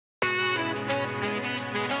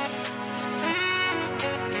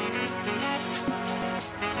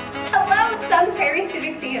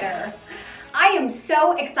am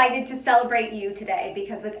so excited to celebrate you today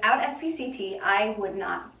because without SPCT, I would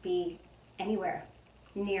not be anywhere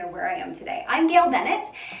near where I am today. I'm Gail Bennett,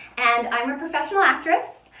 and I'm a professional actress.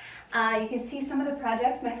 You can see some of the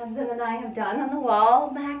projects my husband and I have done on the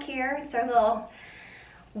wall back here. It's our little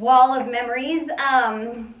wall of memories.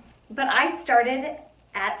 But I started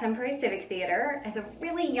at Sun Prairie Civic Theatre as a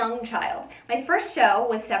really young child. My first show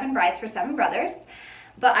was Seven Brides for Seven Brothers,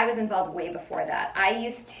 but I was involved way before that. I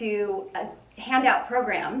used to hand out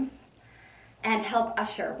programs and help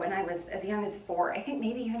usher when I was as young as 4, I think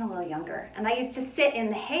maybe even a little younger. And I used to sit in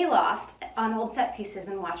the hayloft on old set pieces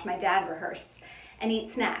and watch my dad rehearse and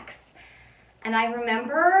eat snacks. And I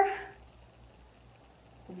remember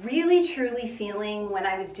really truly feeling when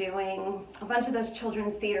I was doing a bunch of those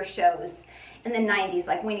children's theater shows in the 90s,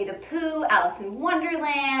 like Winnie the Pooh, Alice in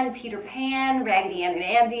Wonderland, Peter Pan, Raggedy Ann and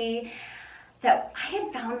Andy, that I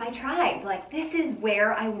had found my tribe. Like, this is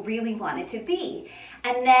where I really wanted to be.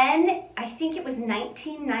 And then I think it was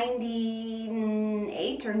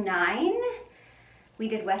 1998 or 9, we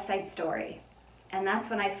did West Side Story. And that's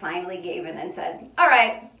when I finally gave in and said, all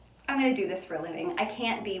right, I'm gonna do this for a living. I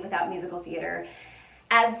can't be without musical theater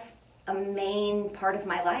as a main part of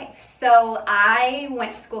my life. So I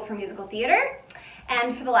went to school for musical theater,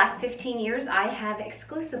 and for the last 15 years, I have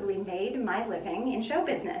exclusively made my living in show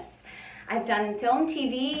business. I've done film,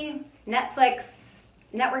 TV, Netflix,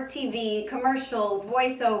 network TV, commercials,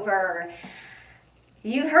 voiceover.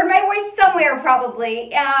 You've heard my voice somewhere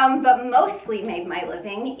probably, but mostly made my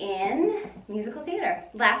living in musical theater.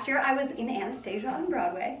 Last year I was in Anastasia on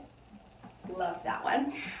Broadway. Loved that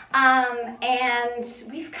one. And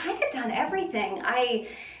we've kind of done everything. I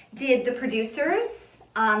did The Producers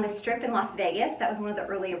on the Strip in Las Vegas. That was one of the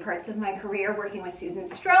earlier parts of my career, working with Susan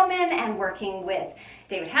Stroman and working with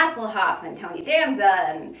David Hasselhoff and Tony Danza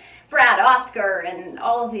and Brad Oscar and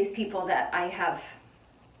all of these people that I have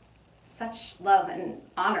such love and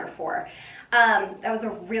honor for. That was a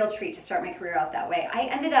real treat to start my career out that way. I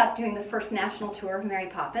ended up doing the first national tour of Mary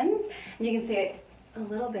Poppins, and you can see a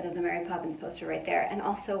little bit of the Mary Poppins poster right there, and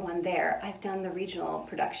also one there. I've done the regional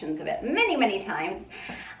productions of it many, many times.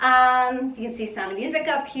 You can see Sound of Music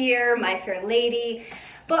up here, My Fair Lady.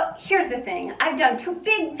 But here's the thing, I've done 2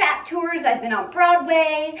 big fat tours. I've been on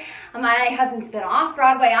Broadway, my husband's been off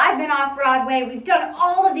Broadway, I've been off Broadway. We've done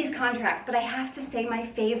all of these contracts, but I have to say my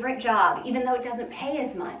favorite job, even though it doesn't pay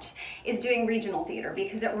as much, is doing regional theater,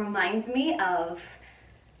 because it reminds me of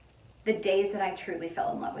the days that I truly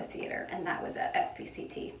fell in love with theater, and that was at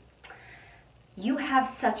SPCT. You have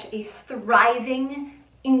such a thriving,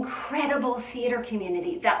 incredible theater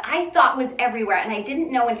community that I thought was everywhere, and I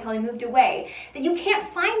didn't know until I moved away that you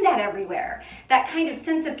can't find that everywhere. That kind of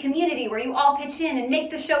sense of community where you all pitch in and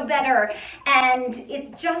make the show better, and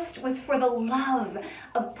it just was for the love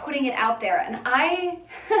of putting it out there. And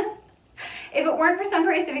if it weren't for Sun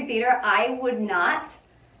Prairie Civic Theatre, I would not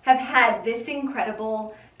have had this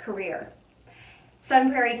incredible career.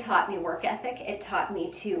 Sun Prairie taught me work ethic. It taught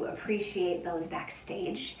me to appreciate those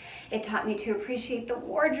backstage. It taught me to appreciate the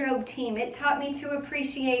wardrobe team. It taught me to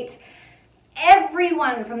appreciate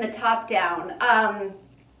everyone from the top down.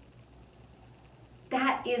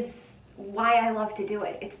 That is why I love to do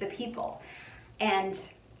it. It's the people and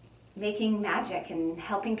making magic and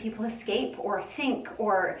helping people escape or think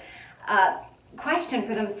or question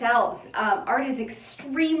for themselves. Art is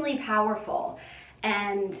extremely powerful,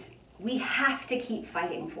 and we have to keep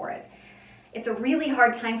fighting for it. It's a really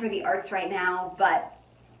hard time for the arts right now, but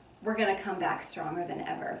we're gonna come back stronger than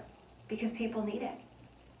ever because people need it.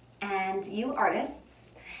 And you artists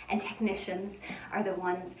and technicians are the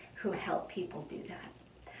ones who help people do that.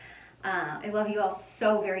 I love you all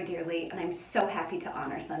so very dearly, and I'm so happy to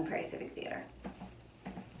honor Sun Prairie Civic Theatre.